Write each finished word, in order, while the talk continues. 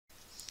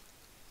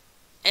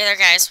Hey there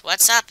guys,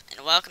 what's up?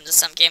 And welcome to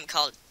some game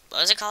called,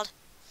 what was it called?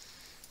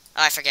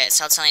 Oh, I forget, it's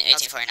called something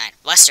 1849.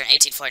 Western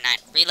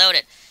 1849,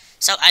 Reloaded.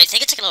 So, I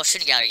think it's like a little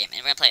shooting gallery game,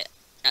 and we're gonna play it.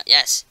 No,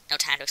 yes, no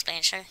time to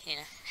explain, sure? You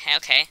know,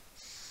 okay.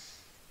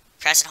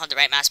 Press and hold the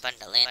right mouse button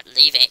to leave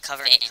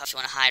cover aim. If you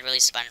want to hide,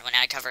 release the button. When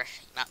out of cover,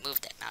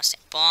 move the mouse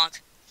stick.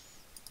 Bonk.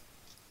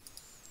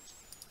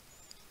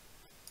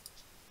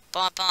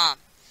 Bomb, bomb.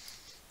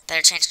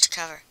 Better change to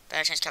cover.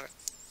 Better change cover.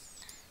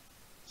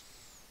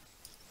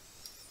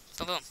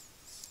 Boom, boom.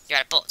 You're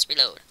out of bullets.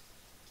 Reload.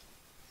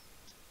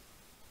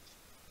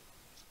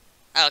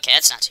 Oh, okay,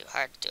 that's not too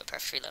hard to do a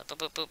perfect reload. Boop,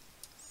 boop, boop.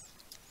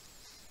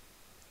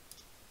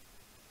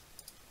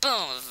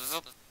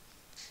 Boom.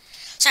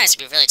 Sometimes it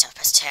can be really tough.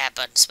 Press tab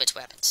button to switch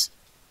weapons.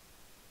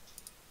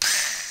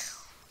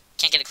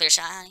 Can't get a clear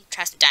shot, honey?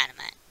 Try some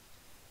dynamite.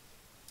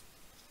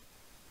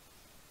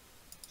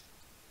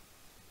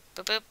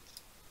 Boop, boop.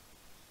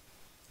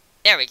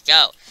 There we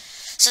go.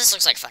 So this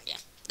looks like a fun game.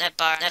 That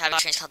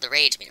train is called the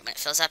Rage Meter. When it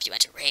fills up, you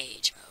enter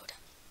Rage mode.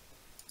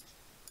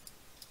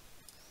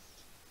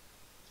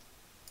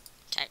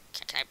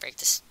 Can I break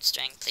this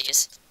string,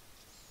 please?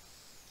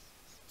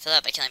 Fill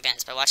up by killing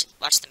bandits, but watch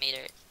the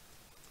meter.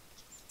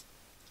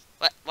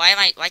 What?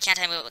 Why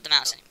can't I move with the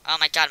mouse anymore? Oh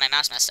my god, my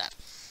mouse messed up.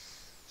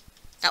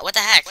 No, what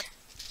the heck?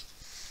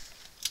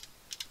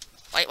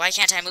 Why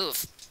can't I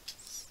move?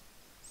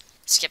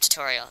 Skip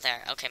tutorial.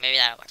 There. Okay, maybe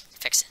that'll work.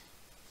 Fix it.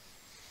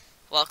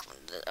 Welcome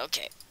to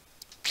okay.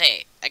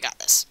 Play. I got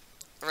this.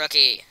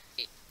 Rookie.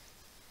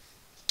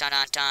 Dun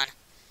dun dun.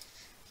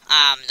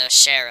 I'm the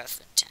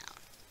sheriff in town.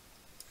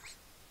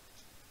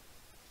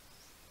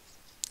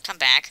 Come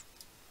back.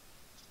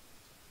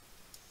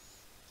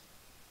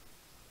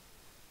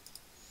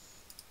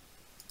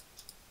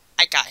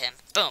 I got him.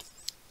 Boom.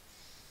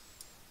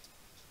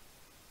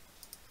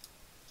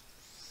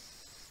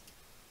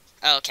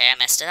 Okay, I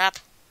messed it up.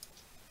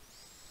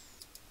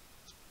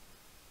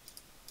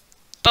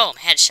 Boom,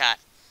 headshot.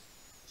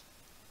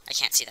 I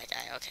can't see that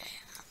guy, okay.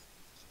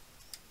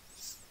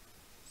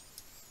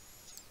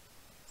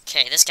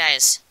 Okay, this guy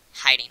is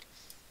hiding.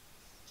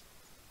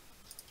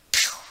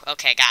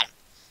 Okay, got him.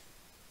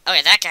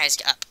 Okay, that guy's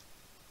up.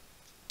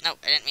 Nope,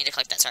 I didn't mean to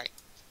click that, sorry.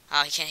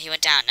 Oh, he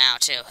went down now,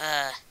 too.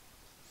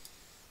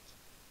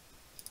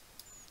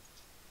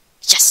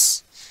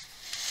 Yes!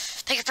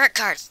 Pick a perk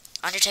card.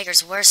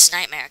 Undertaker's worst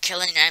nightmare.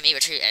 Kill an enemy,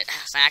 retreat at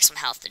maximum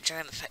health. You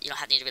don't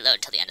have to need to reload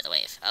until the end of the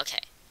wave. Okay.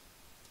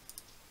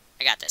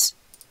 I got this.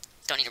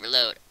 Don't need to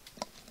reload.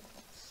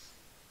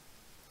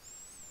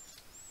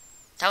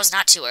 That was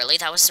not too early.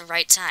 That was the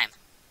right time.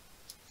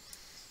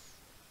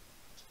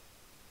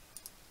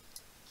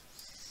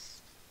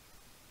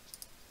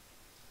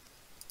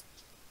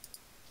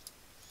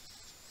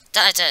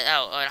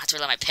 Oh, I don't have to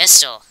reload my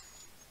pistol.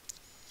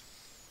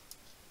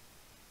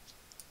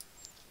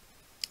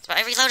 But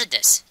I reloaded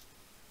this.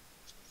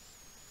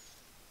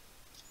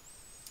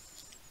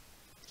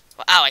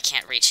 Well, oh, I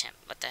can't reach him.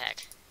 What the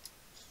heck?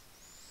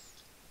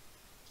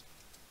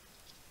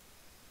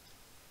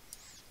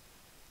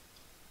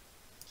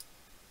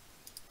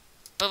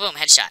 Boom, boom,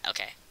 headshot.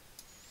 Okay.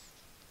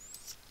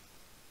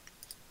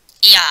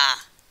 Yeah.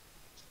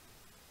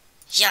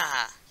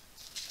 Yeah.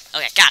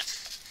 Okay, got him.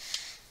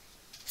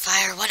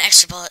 Fire one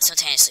extra bullet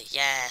simultaneously.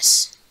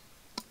 Yes.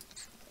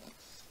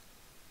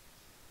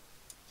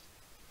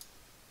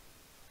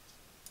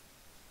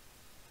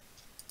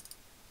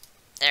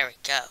 There we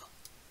go.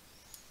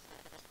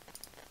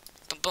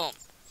 Boom, boom.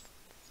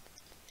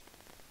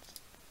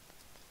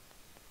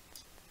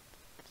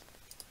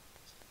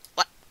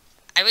 What?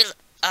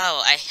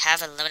 Oh, I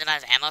have a limited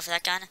amount of ammo for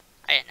that gun?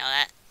 I didn't know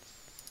that.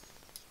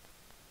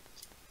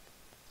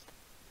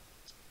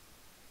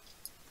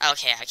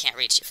 Okay, I can't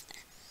reach you from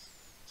there.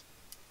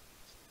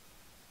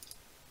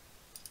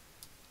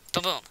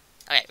 Boom, boom.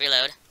 Okay,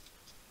 reload.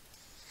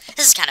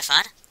 This is kind of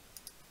fun.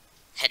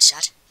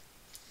 Headshot.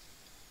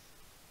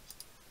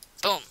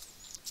 Boom.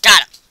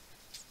 Got him.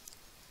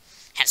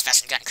 Hands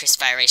faster than gun. Increase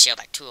fire ratio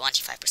by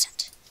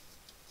 25%.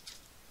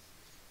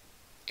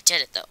 I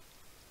did it, though.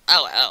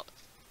 Oh.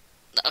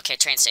 Okay,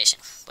 train station.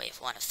 Wave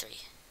 1 of 3.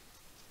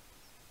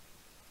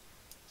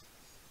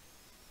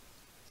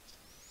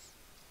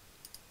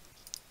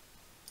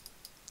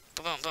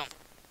 Boom, boom, boom.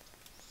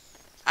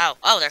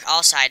 Oh, they're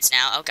all sides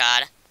now. Oh,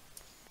 God.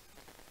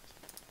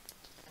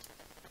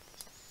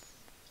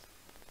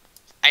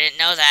 I didn't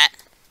know that.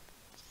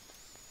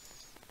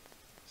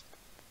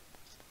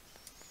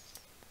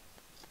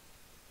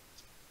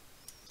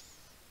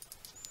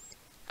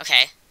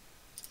 Okay.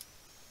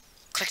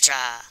 Quick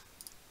draw.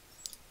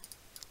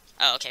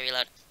 Oh, okay,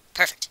 reload.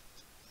 Perfect.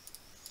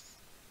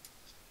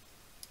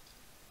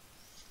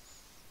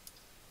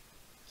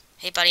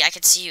 Hey, buddy, I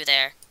can see you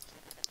there.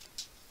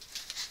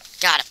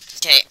 Got him.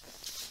 Okay.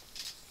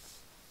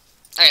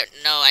 Alright,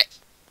 no, one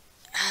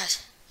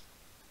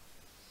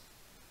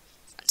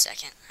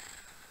second.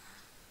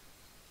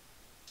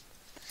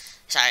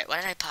 Sorry, why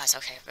did I pause?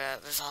 Okay,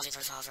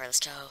 revolver, let's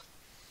go.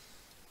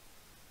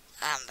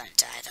 I'm gonna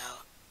die,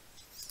 though.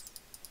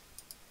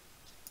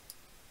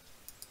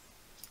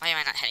 Why am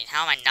I not hitting?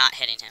 How am I not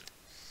hitting him?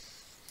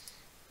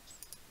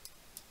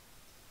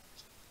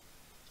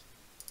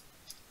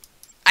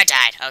 I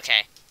died.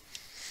 Okay.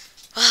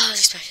 Oh, I was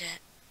expecting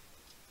it.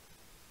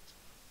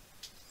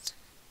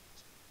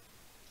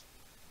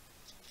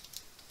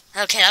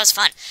 Okay, that was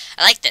fun.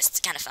 I like this. It's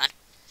kind of fun.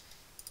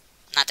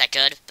 Not that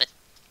good, but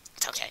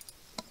it's okay.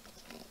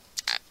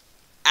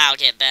 I'll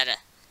get better.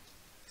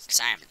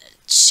 Because I'm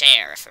the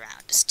sheriff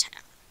around this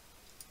town.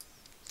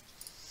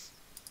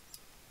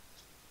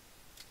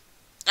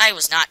 I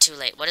was not too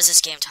late. What is this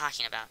game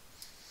talking about?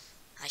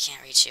 I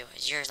can't reach you.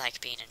 You're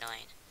like being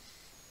annoying.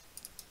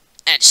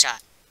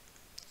 Headshot.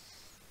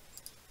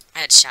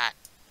 Headshot.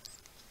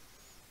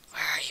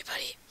 Where are you,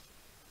 buddy?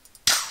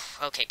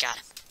 Okay, got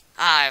him.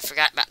 Ah, I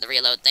forgot about the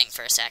reload thing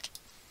for a sec.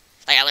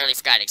 Like, I literally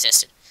forgot it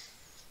existed.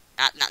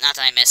 Not that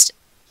I missed it.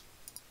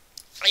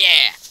 Oh,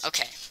 yeah,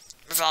 okay.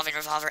 Revolving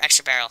revolver,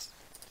 extra barrel.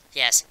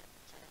 Yes.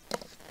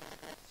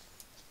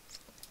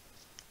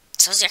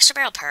 So is the extra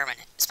barrel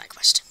permanent, is my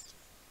question.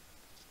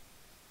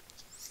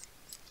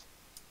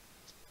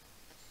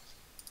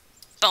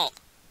 Boom.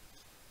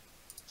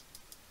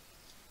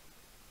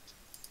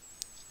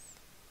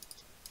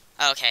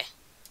 Okay.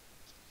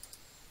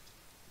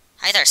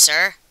 Hi there,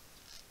 sir.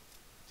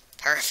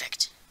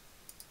 Perfect.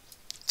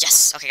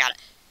 Yes, okay, got it.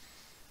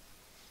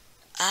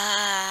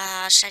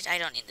 I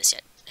don't need this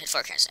yet. Hit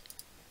 4 currency.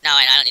 No,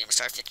 I don't need to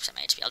restore 50% of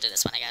my HP. I'll do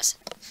this one, I guess.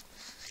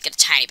 Get a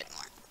tiny bit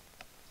more.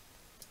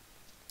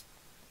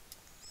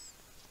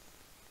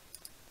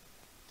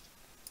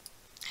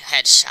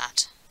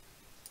 Headshot.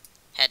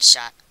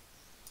 Headshot.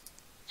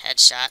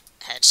 Headshot.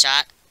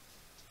 Headshot.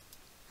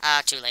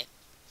 Ah, too late.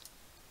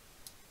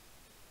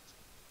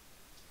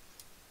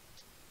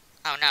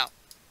 Oh, no.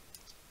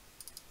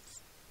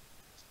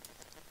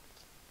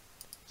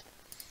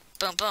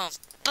 Boom, boom,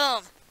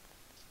 boom!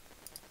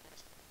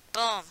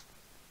 Boom!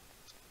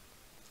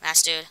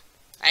 Last dude.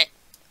 Right?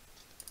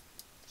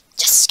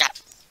 Yes, got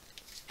it.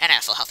 And I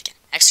have full health again.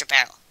 Extra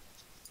barrel.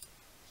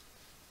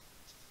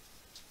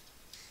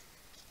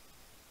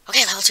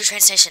 Okay, level 2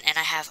 train station, and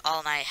I have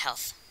all my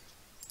health.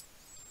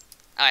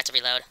 Oh, I have to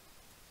reload.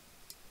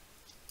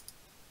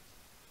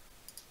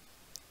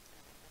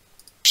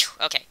 Phew,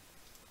 okay.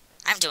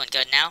 I'm doing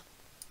good now.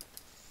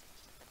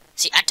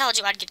 See, I told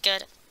you I'd get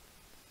good.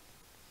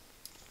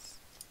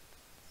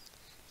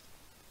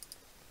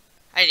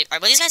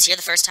 Were these guys here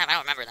the first time? I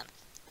don't remember them.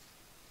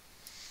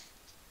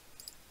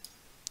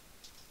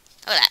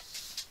 Look at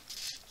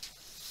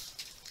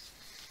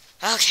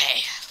that.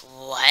 Okay,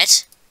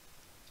 what?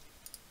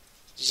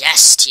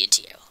 Yes,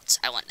 TNT airholds.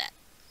 I want that.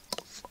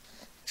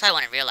 That's what I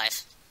want in real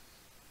life.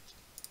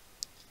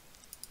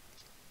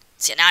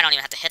 See, now I don't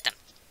even have to hit them.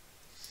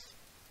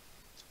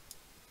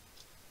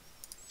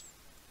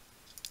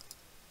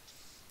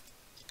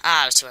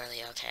 Ah, it was too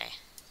early, okay.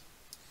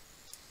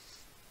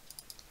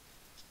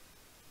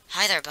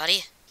 Hi there,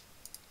 buddy.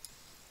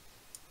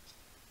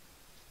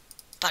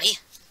 Buddy.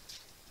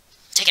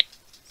 Take it.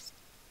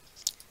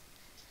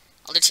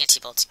 I'll do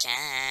TNT bolts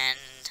again.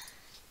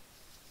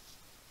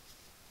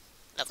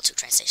 Level 2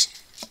 train station.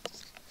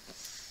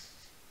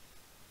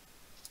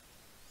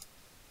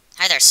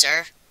 Hi there,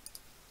 sir.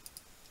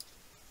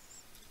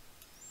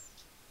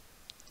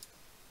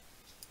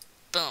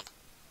 Boom.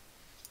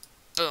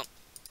 Boom.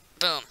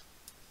 Boom.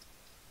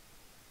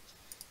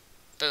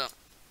 Boom.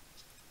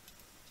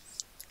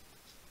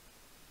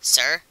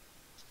 Sir?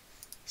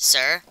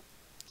 Sir?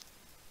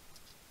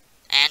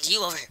 And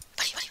you over here.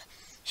 Buddy, buddy.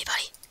 Hey,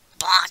 buddy.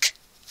 Bonk.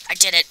 I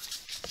did it.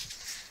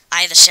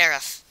 I, the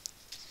sheriff.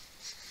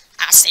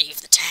 I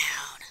saved the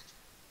town.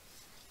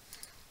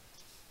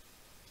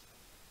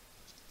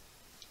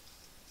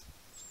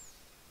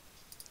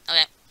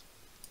 Okay.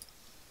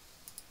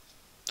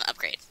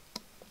 Upgrade.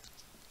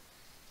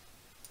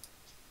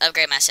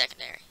 Upgrade my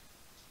secondary.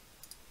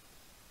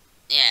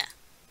 Yeah.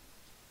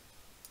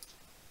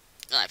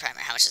 No, my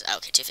primary. How much is it? Oh,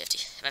 okay,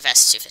 250. My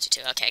vest is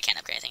 252. Okay, I can't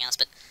upgrade anything else,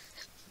 but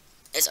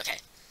it's okay.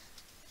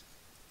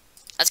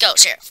 Let's go,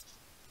 sheriff.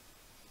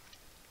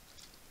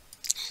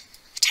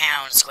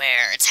 Town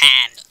square. It's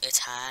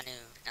high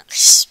noon. No.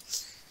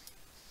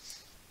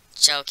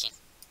 Joking.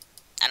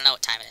 I don't know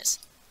what time it is.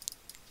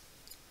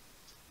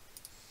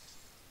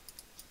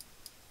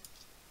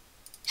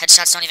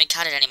 Headshots don't even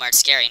cut it anymore. It's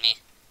scaring me.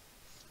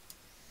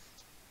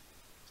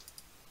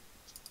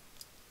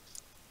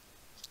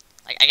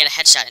 Like, I get a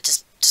headshot and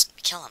just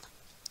kill him.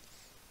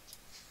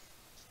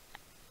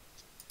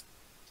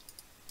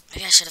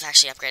 Maybe I should have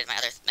actually upgraded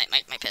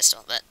my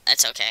pistol, but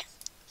that's okay.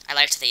 I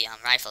liked the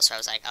rifle, so I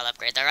was like, I'll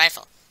upgrade the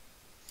rifle.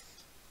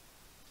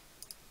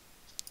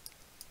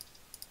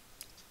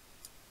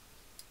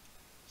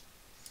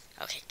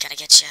 Okay, gonna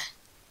get ya.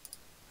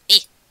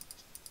 E!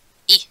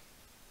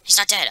 He's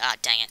not dead. Ah,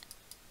 dang it.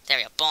 There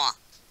we go. Boom.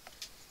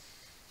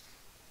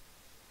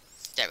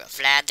 There we go.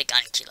 Vlad the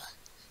gun killer.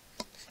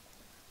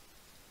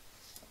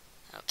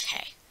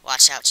 Okay.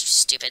 Watch out, you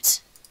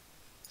stupids.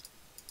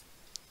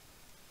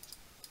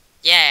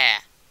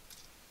 Yeah.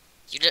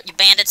 You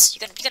bandits.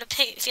 You're gonna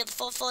feel the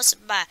full force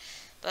of my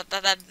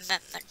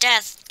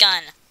death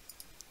gun.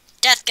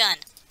 Death gun.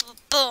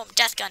 Boom.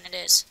 Death gun it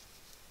is.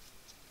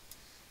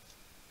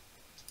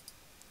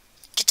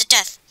 Get to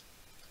death.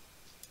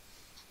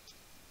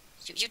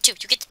 You too.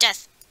 You get the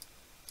death.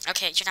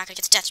 Okay, you're not gonna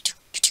get the death.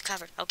 You're too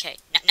covered. Okay,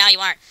 now you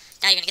aren't.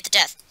 Now you're gonna get the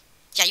death.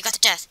 Yeah, you got the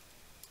death.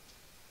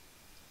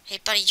 Hey,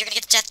 buddy, you're gonna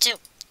get the death too.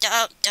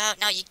 Oh,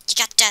 no, you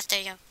got the death. There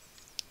you go.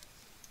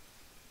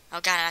 Oh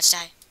god, I must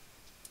die.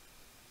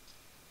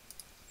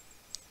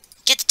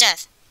 Get the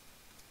death.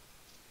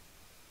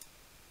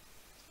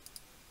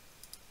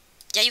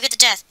 Yeah, you get the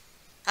death.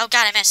 Oh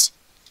god, I missed.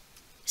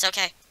 It's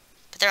okay.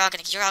 But you're all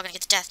gonna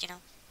get the death, you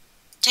know.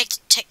 Take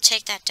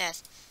that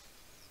death.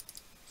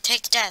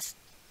 Take the death.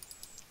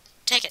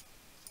 Take it.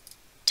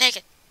 Take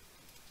it.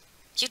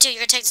 You too, you're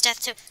gonna take this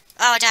death too.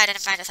 Oh, I died, I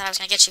didn't find it. I thought I was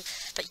gonna get you.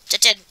 But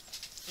it didn't.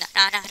 No,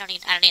 I don't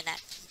need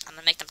that. I'm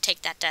gonna make them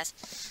take that death.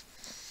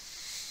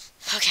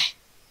 Okay.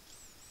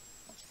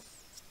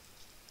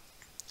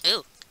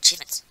 Ooh,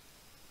 achievements.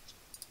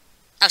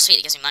 Oh, sweet,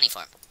 it gives me money for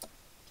them.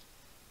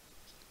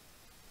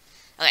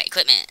 Okay,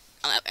 equipment.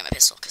 I'm gonna upgrade my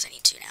pistol, because I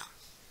need to now.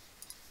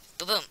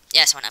 Boom, boom.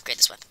 Yes, I want to upgrade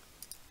this weapon.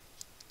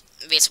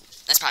 Maybe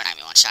that's probably not going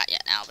to be one shot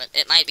yet now, but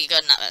it might be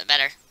good, not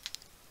better.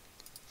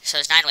 So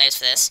there's 9 waves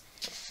for this.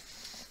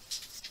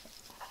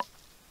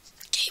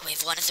 Okay,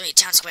 wave 1 and 3,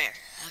 town square.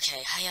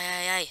 Okay,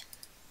 hi.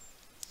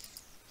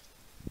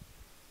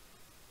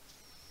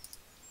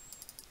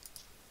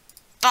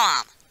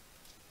 Bomb!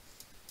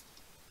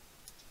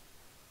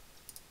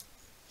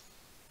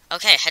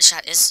 Okay,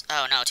 headshot is...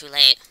 Oh no, too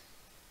late.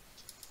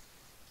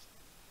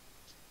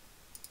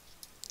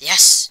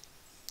 Yes!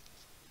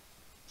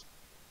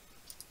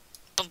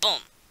 Boom,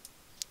 boom.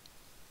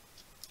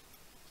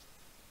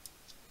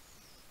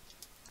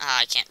 Ah,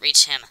 I can't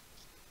reach him.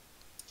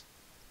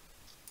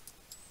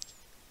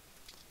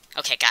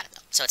 Okay, got it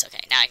though, so it's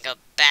okay. Now I can go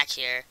back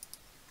here.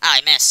 Ah,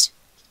 I missed.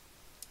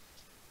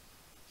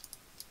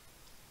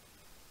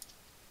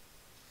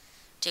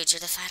 Dude, you're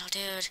the final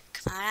dude.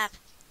 Come on up.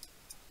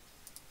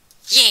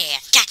 Yeah,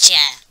 gotcha!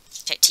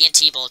 Okay,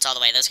 TNT bolts all the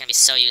way. Those are gonna be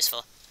so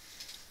useful.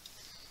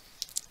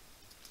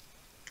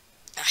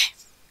 Okay.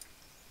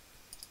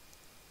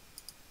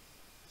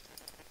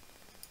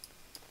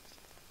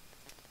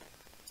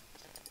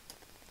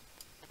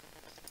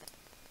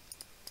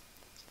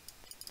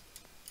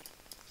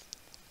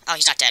 Oh,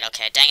 he's not dead.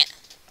 Okay, dang it.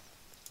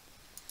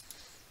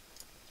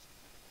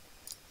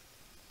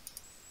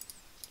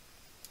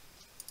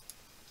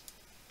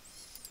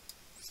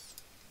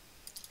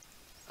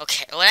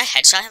 Okay, would I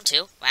headshot him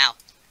too? Wow.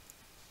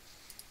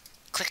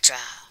 Quick draw.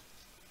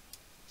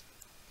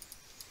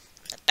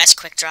 The best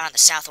quick draw in the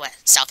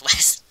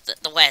southwest,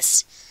 the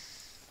west.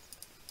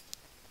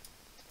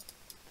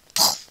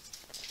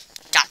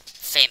 Got it.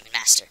 Fame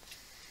master.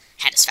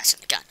 Hand is faster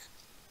than the gun.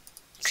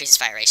 Increases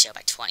fire ratio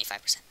by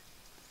 25%.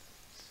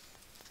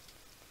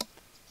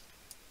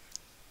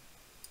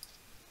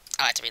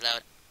 Oh, I have to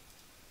reload.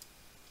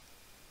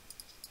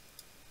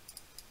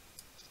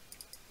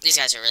 These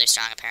guys are really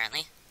strong,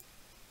 apparently.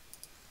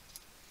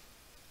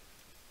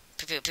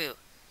 Poo poo poo.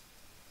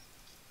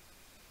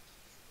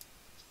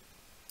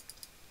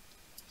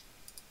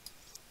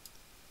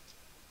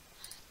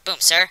 Boom,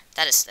 sir.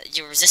 That is...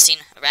 You're resisting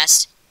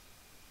arrest.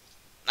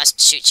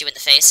 Must shoot you in the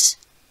face.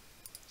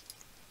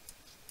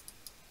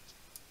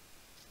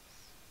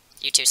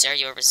 You too, sir.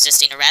 You are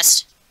resisting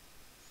arrest.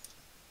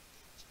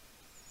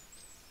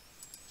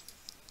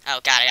 Oh,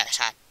 God, I got a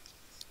shot.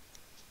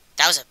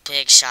 That was a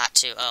big shot,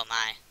 too. Oh,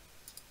 my.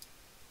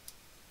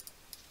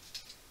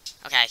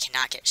 Okay, I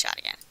cannot get shot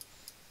again.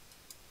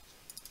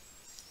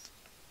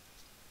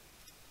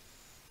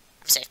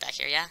 I'm safe back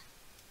here, yeah?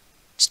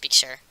 Just be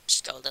sure.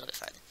 Just go a little bit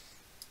farther.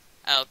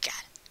 Oh,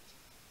 God.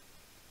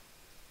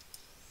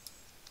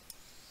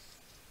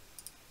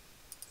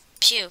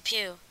 Pew,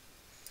 pew.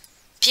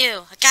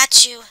 Pew, I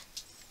got you.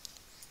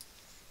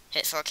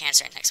 Hit 4 cans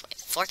during next wave.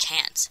 4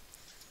 cans.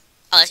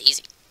 Oh, that's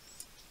easy.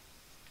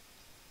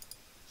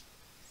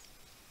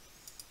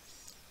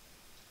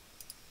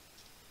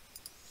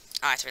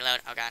 Oh, I have to reload.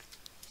 Oh, God.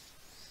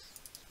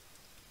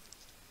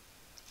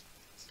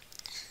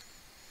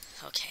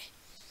 Okay.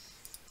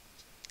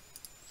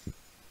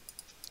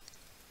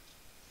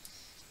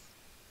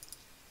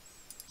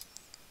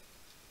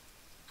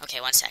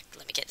 Okay, one sec.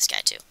 Let me get this guy,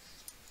 too.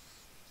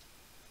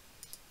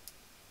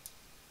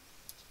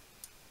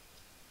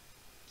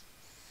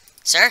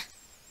 Sir?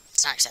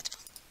 It's not acceptable.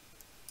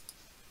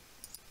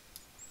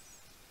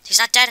 He's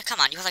not dead? Come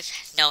on, you have, like,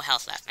 no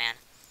health left, man.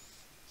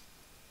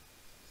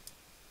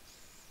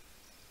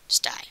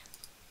 Just die.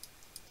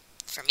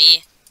 For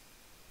me...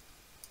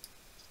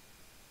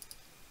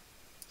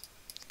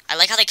 I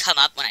like how they come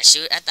up when I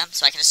shoot at them,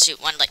 so I can just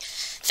shoot one, like,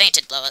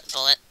 fainted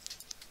bullet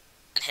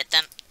and hit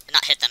them.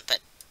 Not hit them, but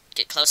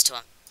get close to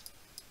him.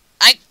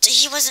 It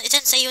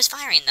didn't say he was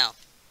firing, though.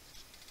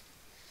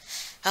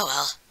 Oh,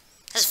 well.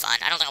 This is fun.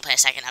 I don't think I'll play a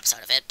second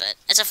episode of it, but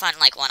it's a fun,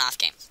 like, one-off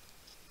game.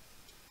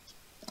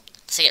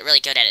 So I get really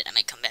good at it, I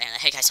might come back and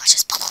like, hey guys, watch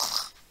this.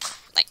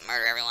 Like,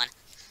 murder everyone.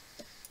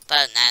 But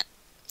other than that,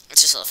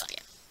 it's just a little fun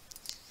game.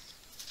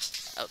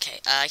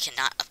 Okay, I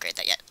cannot upgrade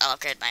that yet. I'll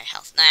upgrade my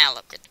health. Nah, I'll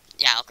upgrade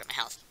my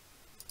health.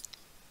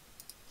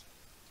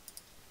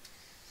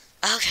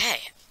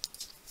 Okay.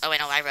 Oh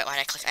wait, no, why'd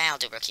I click. I'll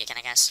do rookie again,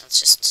 I guess. Let's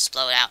just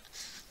blow it out.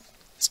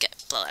 Let's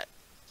blow it.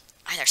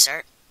 Hi there,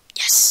 sir.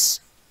 Yes.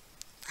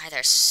 Hi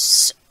there,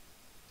 sir.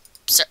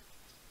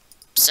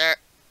 Sir.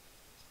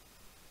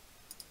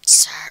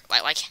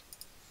 Why can't...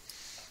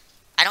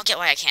 I don't get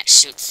why I can't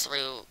shoot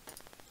through,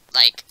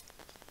 like...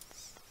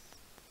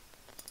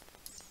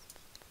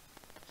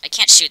 I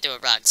can't shoot through a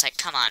rug. It's like,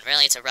 come on,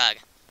 really? It's a rug.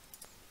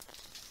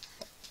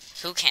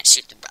 Who can't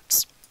shoot through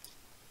rugs?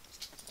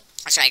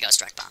 Let's try to Ghost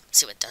Direct Bomb.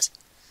 See what it does.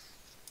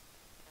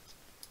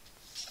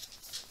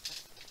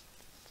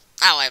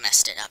 Oh, I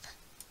messed it up.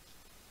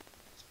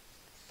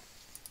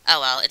 Oh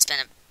well, it's been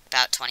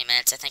about 20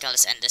 minutes. I think I'll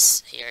just end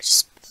this here.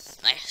 Just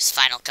my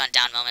final gun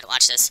down moment.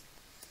 Watch this.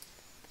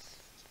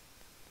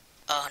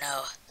 Oh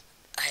no.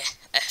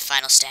 A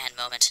final stand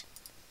moment.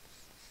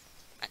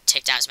 I'm gonna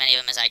take down as many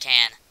of them as I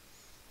can.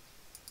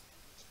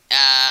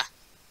 I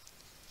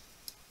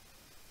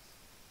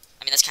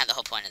mean, that's kind of the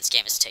whole point of this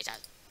game, is to take down...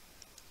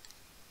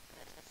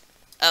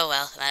 Oh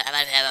well, I'm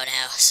out of ammo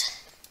now.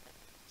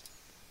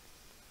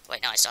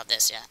 Wait, no, I still have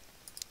this, yeah.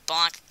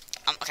 Bonk.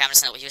 Okay, I'm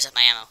just gonna use up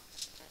my ammo.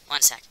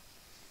 1 sec.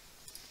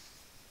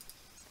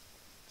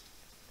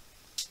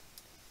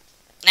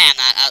 Nah, I'm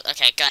not.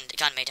 Okay,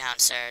 gun me down,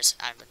 sirs.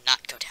 I would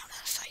not go down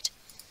without a fight.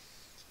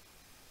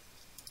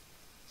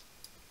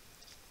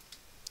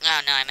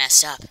 Oh no, I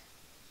messed up.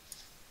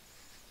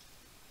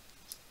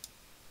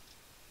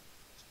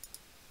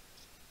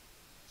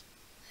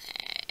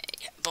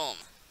 Boom.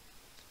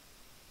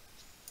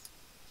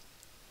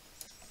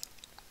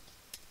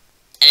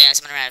 Anyways,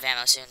 I'm gonna run out of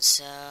ammo soon,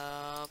 so...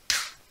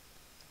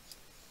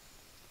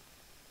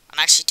 I'm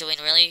actually doing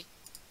really...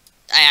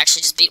 I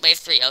actually just beat wave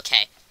 3,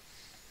 okay.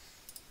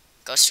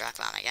 Ghost Rock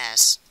Bomb, I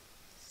guess.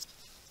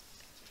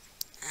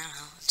 I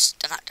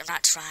don't know, I'm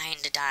not trying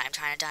to die, I'm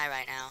trying to die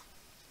right now.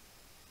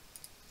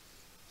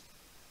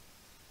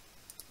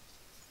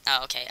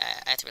 Oh, okay,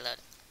 I have to reload.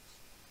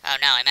 Oh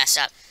no, I messed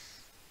up.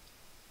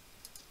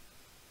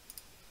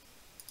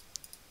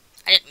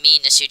 I didn't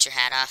mean to shoot your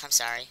hat off, I'm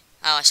sorry.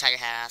 Oh, I shot your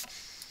hat off.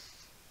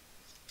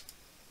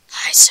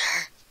 Hi,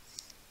 sir.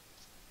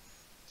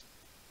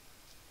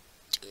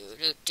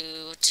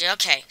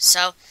 Okay,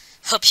 so,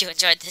 hope you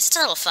enjoyed this. It's a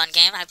little fun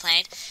game I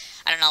played.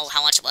 I don't know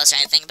how much it was or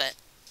anything, but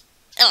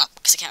I don't know,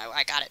 because I can't remember where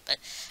I got it. But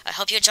I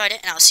hope you enjoyed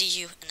it, and I'll see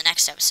you in the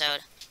next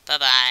episode.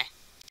 Bye-bye.